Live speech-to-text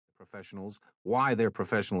professionals why their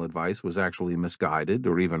professional advice was actually misguided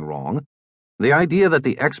or even wrong, the idea that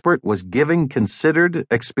the expert was giving considered,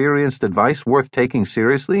 experienced advice worth taking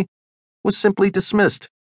seriously was simply dismissed.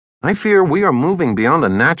 I fear we are moving beyond a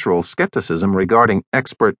natural skepticism regarding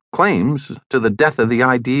expert claims to the death of the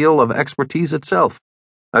ideal of expertise itself,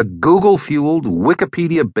 a Google-fueled,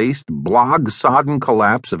 Wikipedia-based, blog-sodden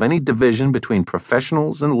collapse of any division between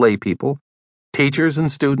professionals and laypeople, teachers and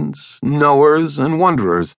students, knowers and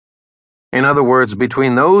wonderers. In other words,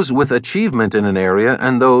 between those with achievement in an area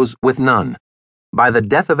and those with none. By the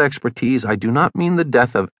death of expertise, I do not mean the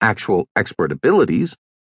death of actual expert abilities,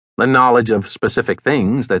 the knowledge of specific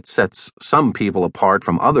things that sets some people apart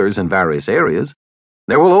from others in various areas.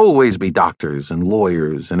 There will always be doctors and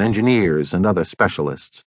lawyers and engineers and other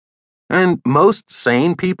specialists. And most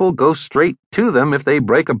sane people go straight to them if they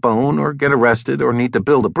break a bone or get arrested or need to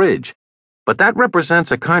build a bridge. But that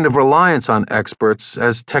represents a kind of reliance on experts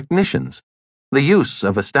as technicians, the use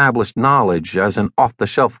of established knowledge as an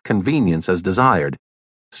off-the-shelf convenience as desired.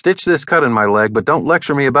 Stitch this cut in my leg, but don't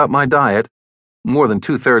lecture me about my diet. More than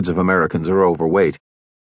 2/3 of Americans are overweight.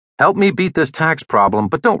 Help me beat this tax problem,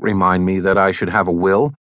 but don't remind me that I should have a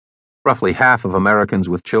will. Roughly half of Americans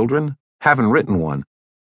with children haven't written one.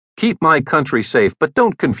 Keep my country safe, but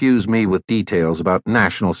don't confuse me with details about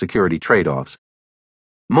national security trade-offs.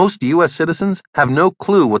 Most U.S. citizens have no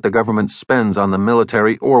clue what the government spends on the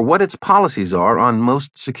military or what its policies are on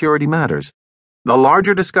most security matters. The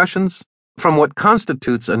larger discussions, from what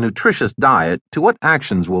constitutes a nutritious diet to what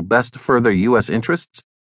actions will best further U.S. interests,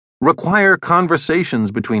 require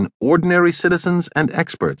conversations between ordinary citizens and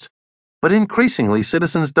experts. But increasingly,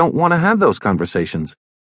 citizens don't want to have those conversations.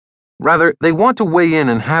 Rather, they want to weigh in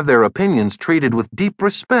and have their opinions treated with deep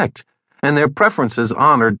respect, and their preferences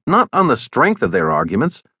honored not on the strength of their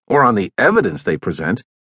arguments or on the evidence they present,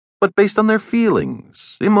 but based on their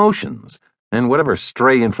feelings, emotions, and whatever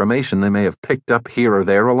stray information they may have picked up here or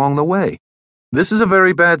there along the way. This is a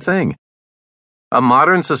very bad thing. A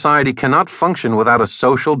modern society cannot function without a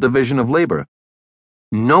social division of labor.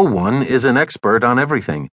 No one is an expert on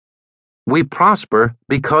everything. We prosper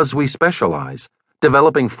because we specialize,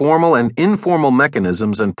 developing formal and informal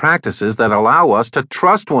mechanisms and practices that allow us to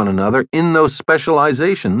trust one another in those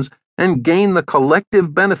specializations and gain the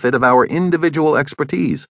collective benefit of our individual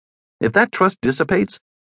expertise. If that trust dissipates,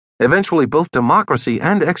 eventually both democracy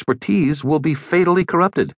and expertise will be fatally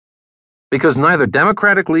corrupted, because neither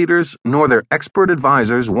democratic leaders nor their expert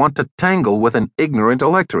advisors want to tangle with an ignorant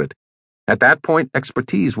electorate. At that point,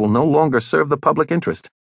 expertise will no longer serve the public interest.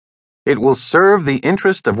 It will serve the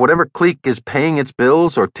interest of whatever clique is paying its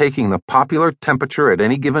bills or taking the popular temperature at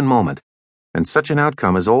any given moment, and such an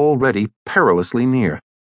outcome is already perilously near.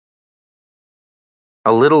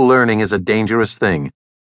 A little learning is a dangerous thing.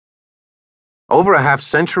 Over a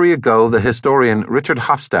half-century ago, the historian Richard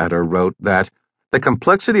Hofstadter wrote that the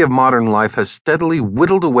complexity of modern life has steadily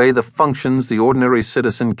whittled away the functions the ordinary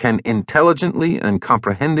citizen can intelligently and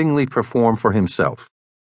comprehendingly perform for himself.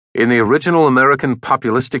 In the original American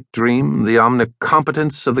populistic dream, the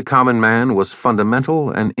omnicompetence of the common man was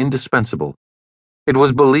fundamental and indispensable. It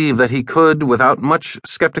was believed that he could, without much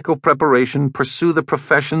skeptical preparation, pursue the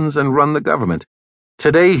professions and run the government.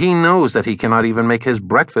 Today he knows that he cannot even make his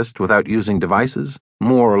breakfast without using devices,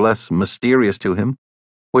 more or less mysterious to him,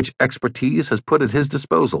 which expertise has put at his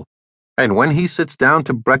disposal. And when he sits down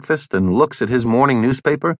to breakfast and looks at his morning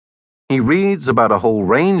newspaper, he reads about a whole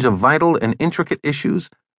range of vital and intricate issues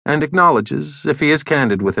and acknowledges, if he is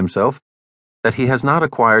candid with himself, that he has not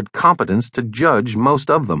acquired competence to judge most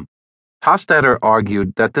of them. Hofstadter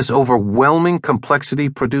argued that this overwhelming complexity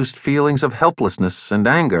produced feelings of helplessness and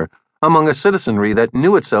anger among a citizenry that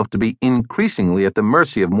knew itself to be increasingly at the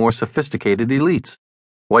mercy of more sophisticated elites.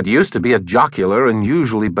 What used to be a jocular and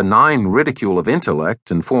usually benign ridicule of intellect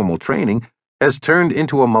and formal training has turned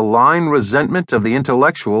into a malign resentment of the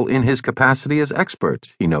intellectual in his capacity as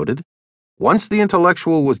expert, he noted. Once the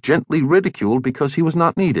intellectual was gently ridiculed because he was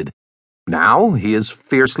not needed. Now he is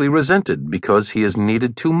fiercely resented because he is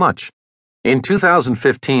needed too much. In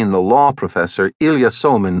 2015, the law professor Ilya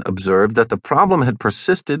Somin observed that the problem had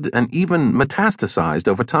persisted and even metastasized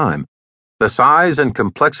over time. The size and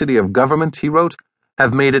complexity of government, he wrote,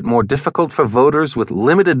 have made it more difficult for voters with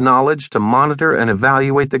limited knowledge to monitor and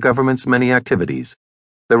evaluate the government's many activities.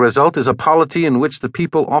 The result is a polity in which the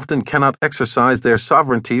people often cannot exercise their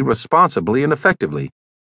sovereignty responsibly and effectively.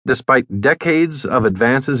 Despite decades of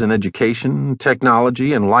advances in education,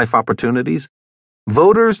 technology, and life opportunities,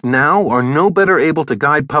 voters now are no better able to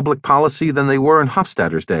guide public policy than they were in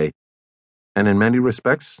Hofstadter's day, and in many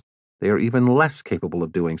respects, they are even less capable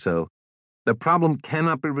of doing so. The problem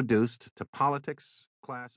cannot be reduced to politics, class,